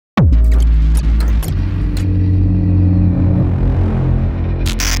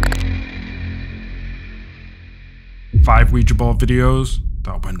5 Ouija board videos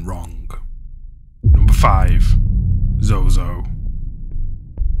that went wrong. Number 5. Zozo.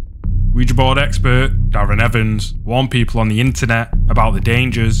 Ouija board expert Darren Evans warned people on the internet about the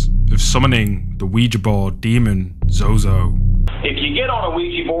dangers of summoning the Ouija board demon Zozo. If you get on a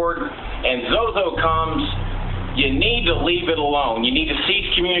Ouija board and Zozo comes, you need to leave it alone. You need to cease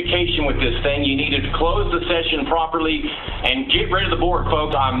communication with this thing. You need to close the session properly and get rid of the board,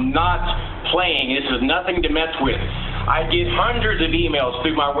 folks. I'm not playing. This is nothing to mess with. I get hundreds of emails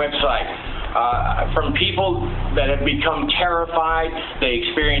through my website from people that have become terrified. They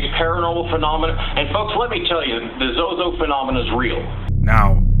experience paranormal phenomena. And folks, let me tell you, the Zozo phenomenon is real.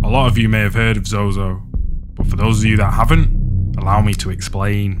 Now, a lot of you may have heard of Zozo, but for those of you that haven't, allow me to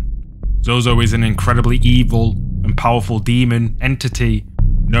explain. Zozo is an incredibly evil and powerful demon entity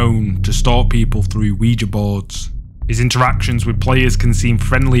known to stalk people through Ouija boards. His interactions with players can seem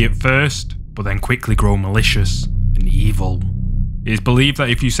friendly at first, but then quickly grow malicious and evil. It is believed that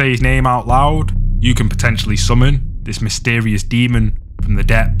if you say his name out loud, you can potentially summon this mysterious demon from the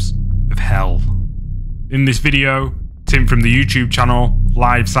depths of hell. In this video, Tim from the YouTube channel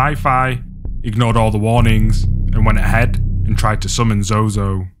LiveSciFi ignored all the warnings and went ahead and tried to summon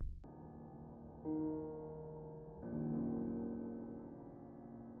Zozo.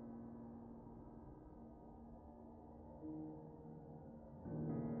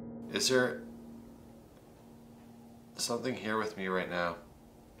 Is there something here with me right now?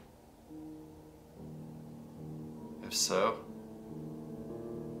 If so,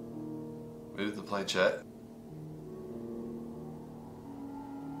 move the planchette.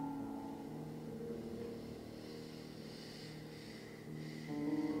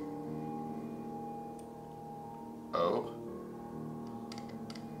 O.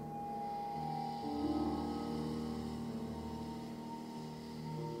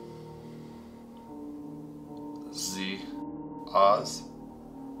 Z. Oz.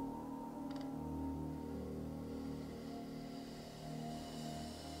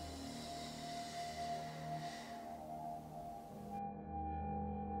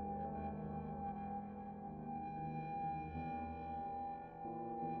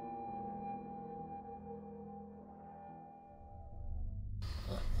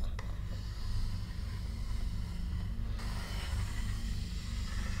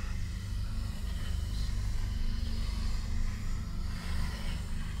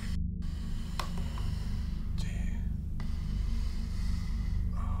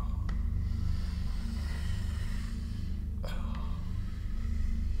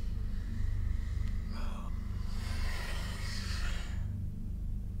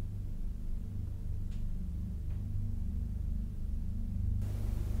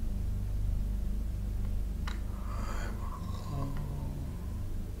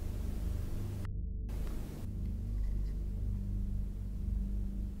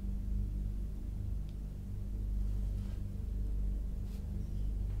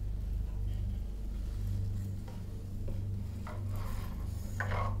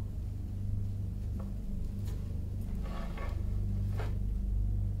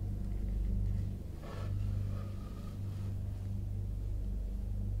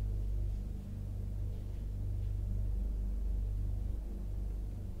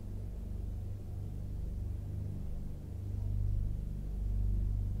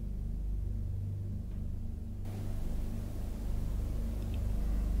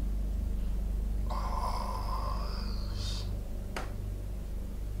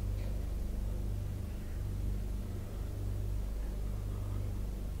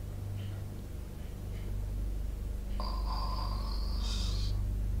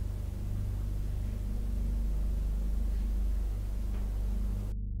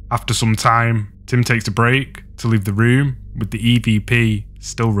 After some time, Tim takes a break to leave the room with the EVP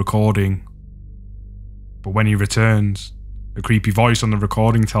still recording. But when he returns, a creepy voice on the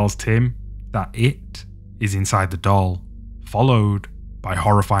recording tells Tim that it is inside the doll, followed by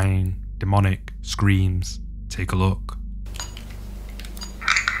horrifying demonic screams. Take a look.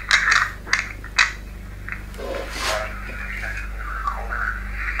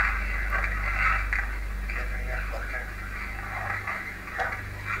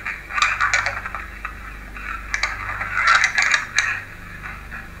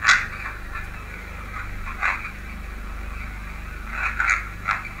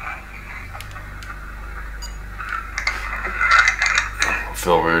 I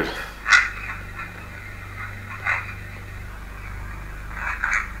feel weird.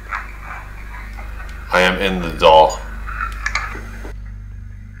 I am in the doll.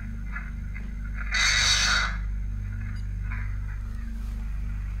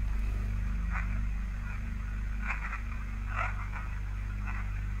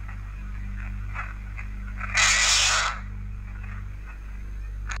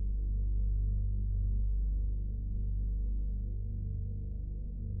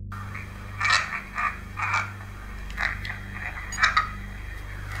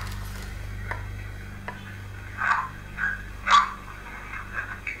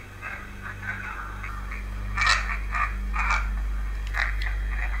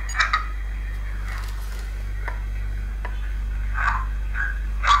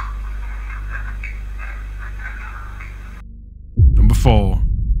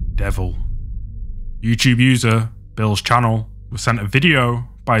 devil. YouTube user Bill's channel was sent a video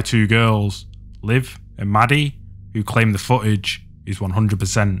by two girls, Liv and Maddie, who claim the footage is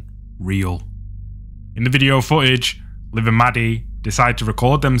 100% real. In the video footage, Liv and Maddie decide to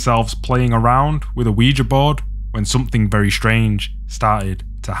record themselves playing around with a Ouija board when something very strange started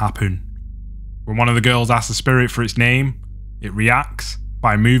to happen. When one of the girls asks the spirit for its name, it reacts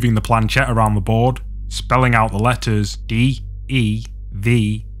by moving the planchette around the board, spelling out the letters D, E,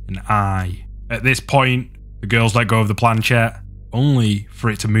 V, and I. At this point, the girls let go of the planchette, only for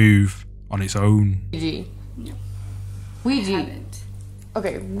it to move on its own. Ouija. No. Ouija.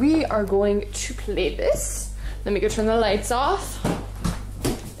 Okay, we are going to play this. Let me go turn the lights off.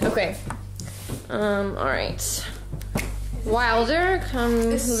 Okay. Alright. Wilder, come,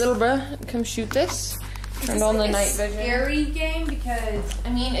 little bruh, come shoot this. Turn on the night vision. Scary game because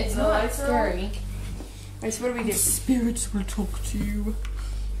I mean, it's not scary. Alright, so what do we do? Spirits will talk to you.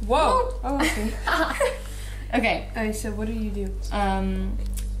 Whoa! Oh, okay. Okay. Alright, so what do you do?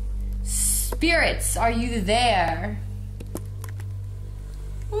 Spirits, are you there?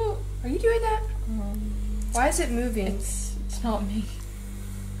 Ooh, are you doing that? Why is it moving? It's not me.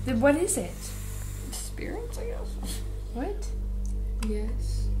 Then what is it? Spirits, I guess. What?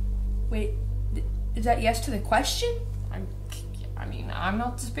 Yes. Wait, is that yes to the question? I mean, I'm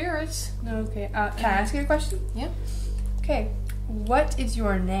not the spirits. No, okay. Can I ask you a question? Yeah. Okay. What is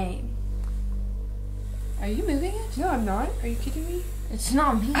your name? Are you moving it? No, I'm not. Are you kidding me? It's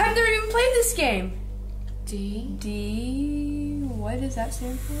not me. I've never even played this game. D. D. What does that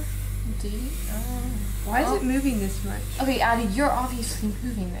stand for? D. Why is it moving this much? Okay, Addie, you're obviously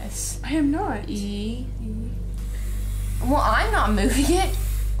moving this. I am not. E. Well, I'm not moving it.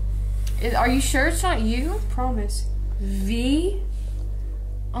 Are you sure it's not you? Promise. V.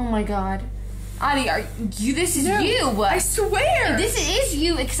 Oh my god. Addie, this is you. I swear. This is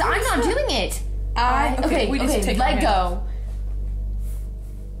you, because I'm not doing it. Okay, we just take let our go.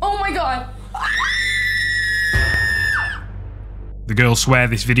 Oh my god. The girls swear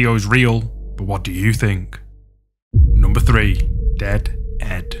this video is real, but what do you think? Number 3, Dead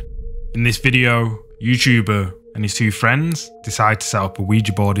Ed. In this video, YouTuber and his two friends decide to set up a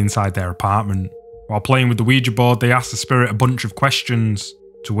Ouija board inside their apartment. While playing with the Ouija board, they ask the spirit a bunch of questions,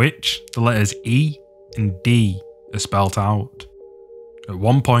 to which the letters E and D are spelt out. At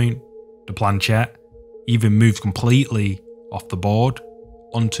one point, the planchette even moves completely off the board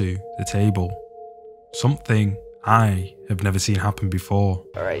onto the table. Something I have never seen happen before.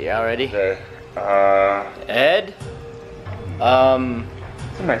 Alright, y'all ready? Okay. Ed? It's a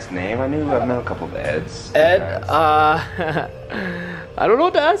nice name. I've known a couple of Eds. Ed, I don't know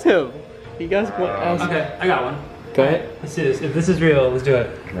what to ask him. You guys want to ask him? Okay, I got one. Go ahead. Let's do this. If this is real, let's do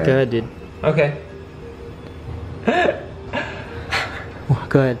it. Go ahead, dude. Okay.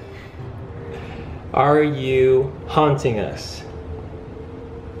 Go ahead. Are you haunting us?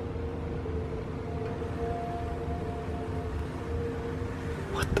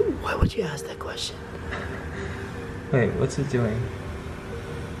 Why would you ask that question? Wait, what's it doing?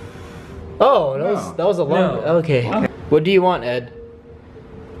 Oh, that was a long. No. Okay. What do you want, Ed?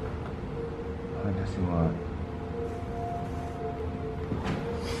 What does he want?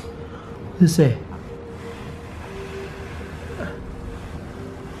 What does it say?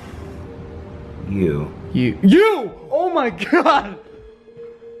 You. You! Oh my god!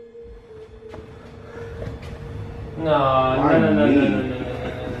 No.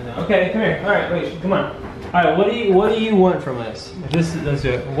 Okay, come here. All right, wait, come on. All right, what do you want from us? Let's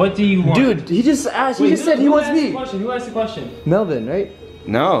do it. What do you want? Dude, he just asked. He just said he wants me. Who asked the question? Melvin, right?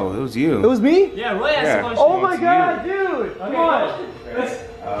 No, it was you. It was me? Yeah, Roy asked the question. Oh my god, dude! Come on.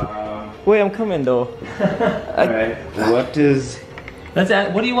 Wait, I'm coming though. Alright. What does... What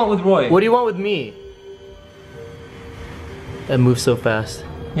do you want with Roy? What do you want with me? That moves so fast.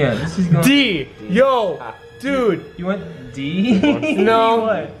 Yeah, this is going... D! Yo! Dude! You want D? No.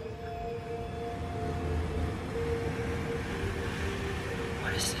 What?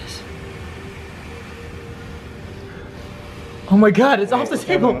 What is this? Oh my god, it's off the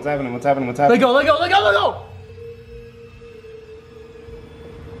table! What's happening? What's happening? What's happening? Let go!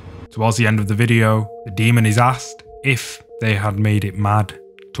 Towards the end of the video, the demon is asked if they had made it mad,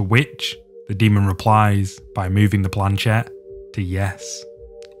 to which the demon replies by moving the planchette to yes.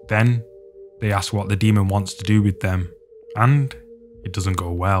 Then they ask what the demon wants to do with them, and it doesn't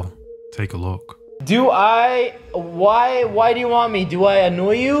go well. Take a look. Why do you want me? Do I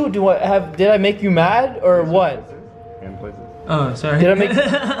annoy you? Did I make you mad or what? And places. Oh, sorry. Did I make...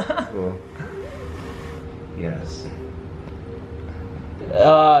 Cool. Yes.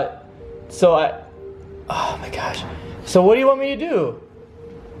 Oh my gosh. So what do you want me to do?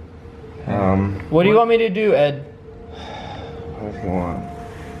 What do you want me to do, Ed? What do you want?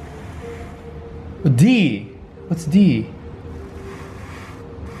 D. What's D?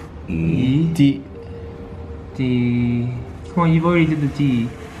 E. D. D. Come on, you've already did the D.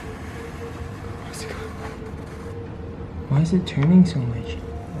 Why is it turning so much?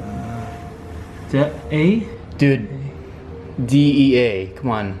 Is that A? Dude. D-E-A. Come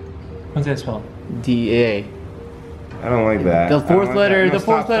on. What's that spell? D-E-A. I don't like that. The fourth letter. No, The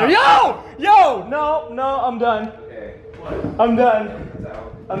fourth stop, letter. stop. Yo! Yo! No, I'm done. Okay. I'm done.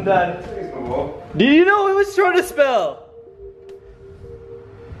 I'm done. Did you know it was trying to spell?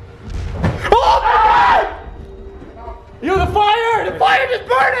 Oh my God! Yo, the fire! The fire is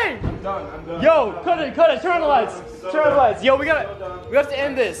burning! I'm done. Yo, cut it, turn on the lights. Turn on the lights. Yo, we have to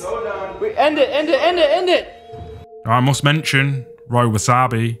end this. End it. Now, I must mention, Roy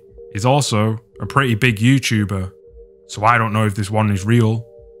Wasabi is also a pretty big YouTuber, so I don't know if this one is real,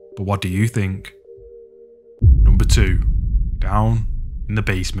 but what do you think? Number 2, down in the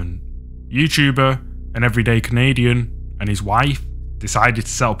basement. YouTuber, an everyday Canadian, and his wife decided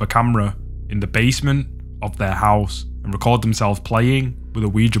to set up a camera in the basement of their house and record themselves playing with a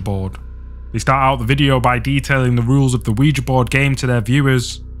Ouija board. They start out the video by detailing the rules of the Ouija board game to their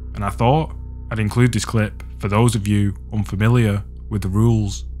viewers, and I thought I'd include this clip for those of you unfamiliar with the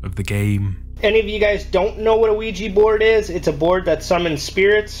rules of the game. Any of you guys don't know what a Ouija board is, it's a board that summons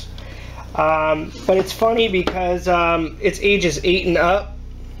spirits. But it's funny because it's ages 8 and up.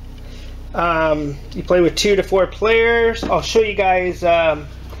 You play with 2 to 4 players. I'll show you guys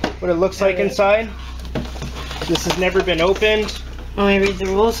what it looks like inside. This has never been opened. Want me to read the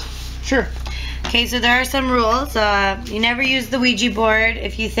rules? Sure. Okay, so there are some rules. You never use the Ouija board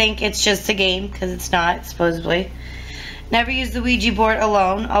if you think it's just a game, because it's not, supposedly. Never use the Ouija board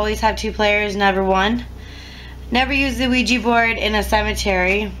alone. Always have 2 players, never 1. Never use the Ouija board in a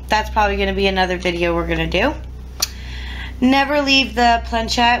cemetery. That's probably going to be another video we're going to do. Never leave the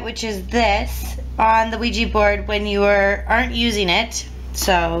planchette, which is this, on the Ouija board when you aren't using it.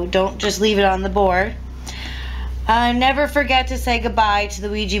 So don't just leave it on the board. Never forget to say goodbye to the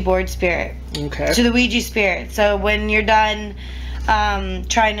Ouija board spirit. Okay. To the Ouija spirit. So when you're done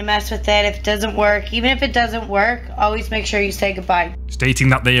trying to mess with it, if it doesn't work, even if it doesn't work, always make sure you say goodbye. Stating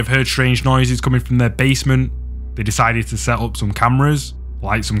that they have heard strange noises coming from their basement, they decided to set up some cameras,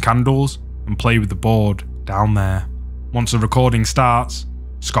 light some candles, and play with the board down there. Once the recording starts,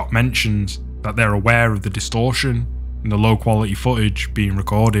 Scott mentions that they're aware of the distortion and the low quality footage being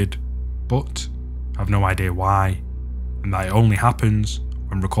recorded, but have no idea why, and that it only happens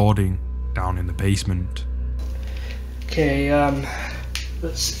when recording down in the basement. Okay,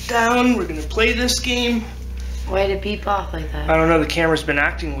 let's sit down. We're gonna play this game. Why did it beep off like that? I don't know, the camera's been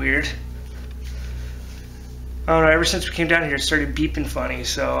acting weird. I don't know, ever since we came down here it started beeping funny,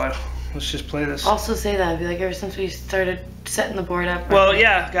 so let's just play this. Also say that, be like, ever since we started setting the board up. Well,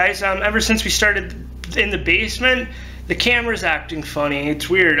 yeah, guys, ever since we started in the basement, the camera's acting funny. It's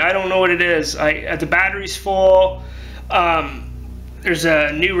weird. I don't know what it is. The battery's full. There's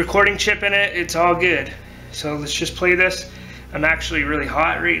a new recording chip in it. It's all good. So let's just play this. I'm actually really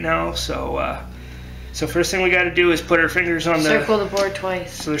hot right now, so first thing we got to do is put our fingers on circle the board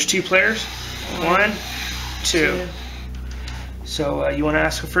twice. So there's 2 players. 1, 2. So you want to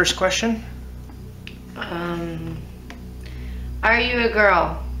ask the first question? Are you a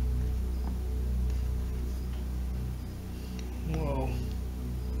girl? Whoa.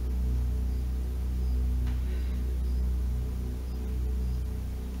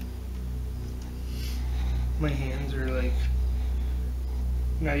 My hands are like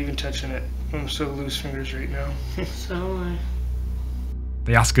not even touching it. I'm so loose fingers right now. So am I.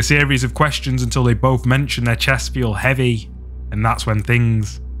 They ask a series of questions until they both mention their chests feel heavy, and that's when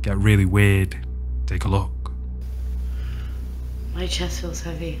things get really weird. Take a look. My chest feels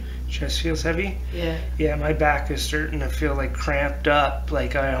heavy. Chest feels heavy? Yeah. Yeah, my back is starting to feel like cramped up.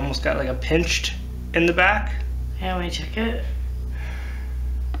 Like I almost got like a pinched in the back. Yeah, want me to check it?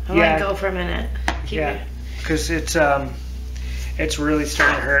 I want to go for a minute. Keep it. Because it's really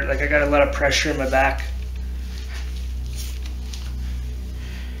starting to hurt. Like I got a lot of pressure in my back.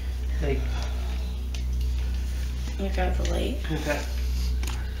 Like. You got the light. Okay.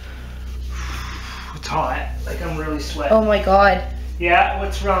 It's hot. Like I'm really sweating. Oh my god. Yeah,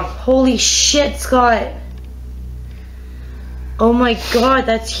 what's wrong? Holy shit, Scott. Oh my god,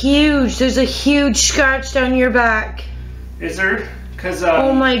 that's huge. There's a huge scratch down your back. Is there? Cause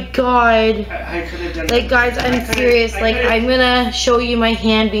oh my god. I could have done like guys, I'm serious. Like I'm gonna show you my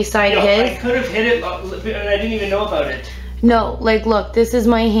hand beside his. I could have hit it and I didn't even know about it. No, like look, this is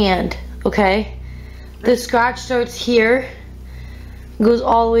my hand, okay? The scratch starts here. It goes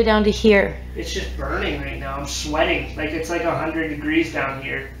all the way down to here. It's just burning right now. I'm sweating. Like it's like 100 degrees down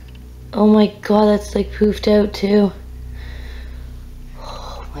here. Oh my god, that's like poofed out too.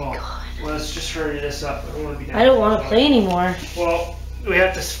 Oh my god. Well, let's just hurry this up. I don't want to be down. I don't want to play anymore. Well, we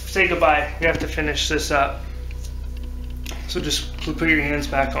have to say goodbye. We have to finish this up. So just put your hands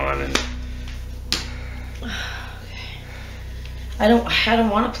back on and. I don't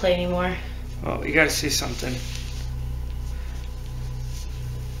want to play anymore. Oh, you gotta say something.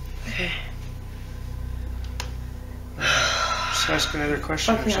 Okay. Just ask another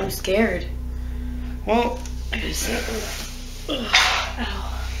question. Fuck me, I'm scared. Well, I gotta say it.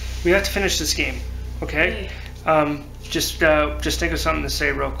 Ow. We have to finish this game, okay? Just think of something to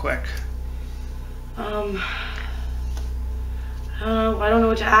say real quick. I don't know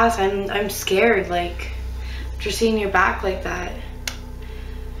what to ask. I'm scared. Like, after seeing your back like that.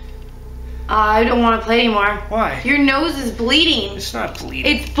 I don't want to play anymore. Why? Your nose is bleeding. It's not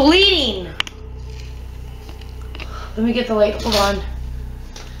bleeding. It's bleeding. Let me get the light. Hold on.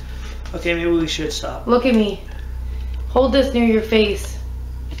 Okay, maybe we should stop. Look at me. Hold this near your face.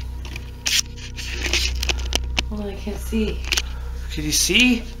 Oh, I can't see. Can you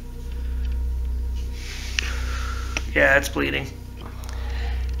see? Yeah, it's bleeding.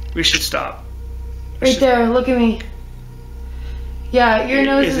 We should stop. Right there, look at me. Yeah, your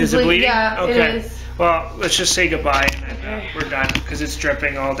nose is bleeding. Yeah, okay. it is. Well, let's just say goodbye and then we're done because it's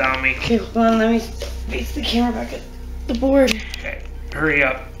dripping all down me. Okay, hold on, let me face the camera back at the board. Okay, hurry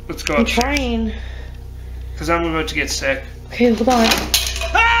up. Let's go I'm upstairs. trying. Because I'm about to get sick. Okay, hold on.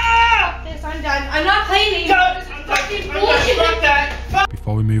 Ah! This, I'm done. I'm not playing anymore. This is fucking bullshit. Fuck that.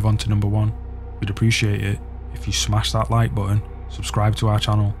 Before we move on to number 1, we'd appreciate it if you smash that like button, subscribe to our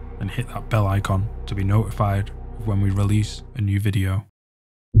channel, and hit that bell icon to be notified of when we release a new video.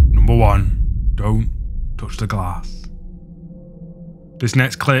 Number 1, don't touch the glass. This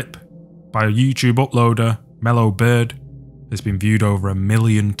next clip, by a YouTube uploader, Mellow Bird, has been viewed over 1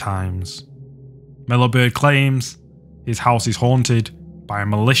 million times. Mellow Bird claims his house is haunted by a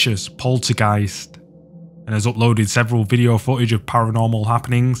malicious poltergeist and has uploaded several video footage of paranormal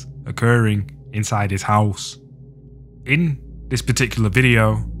happenings occurring inside his house. In this particular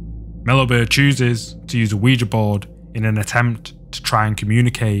video, Mellow Bird chooses to use a Ouija board in an attempt to try and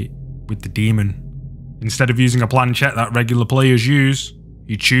communicate with the demon. Instead of using a planchette that regular players use,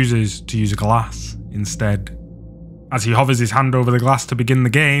 he chooses to use a glass instead. As he hovers his hand over the glass to begin the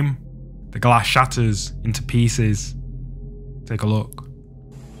game, the glass shatters into pieces. Take a look.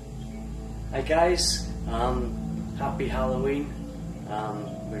 Hi guys, happy Halloween.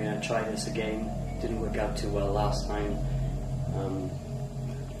 We're gonna try this again. Didn't work out too well last time. I'm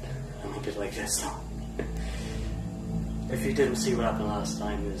a bit like this. If you didn't see what happened last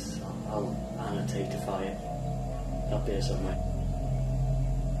time, I'll annotatify it up there somewhere.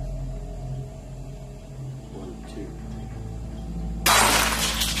 1, 2, 3.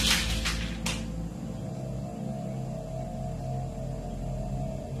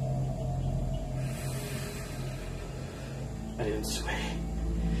 I didn't swear.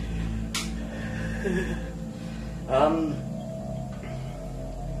 I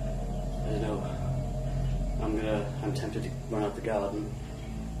don't know. I'm tempted to run out the garden.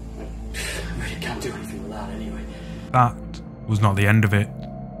 I really can't do anything with that anyway. That was not the end of it.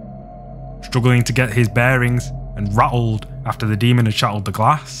 Struggling to get his bearings and rattled after the demon had shattered the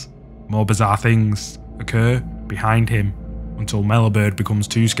glass, more bizarre things occur behind him until Mellow Bird becomes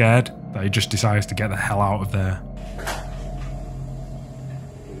too scared that he just decides to get the hell out of there.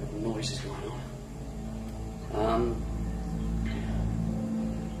 Noise is going on.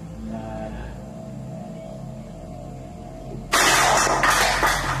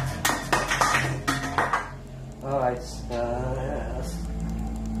 Alright,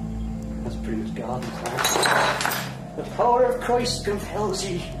 that's pretty much garden time. The power of Christ compels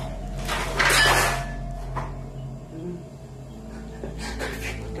ye.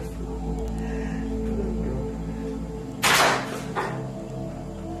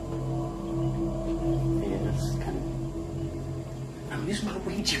 I'm using my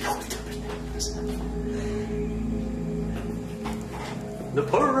Ouija board to the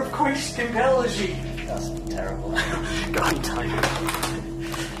power of Christ compels ye. That's terrible. Garden time.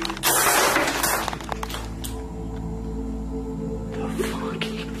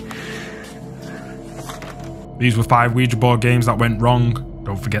 These were 5 Ouija board games that went wrong.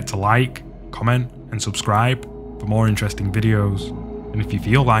 Don't forget to like, comment, and subscribe for more interesting videos. And if you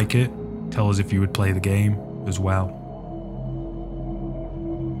feel like it, tell us if you would play the game as well.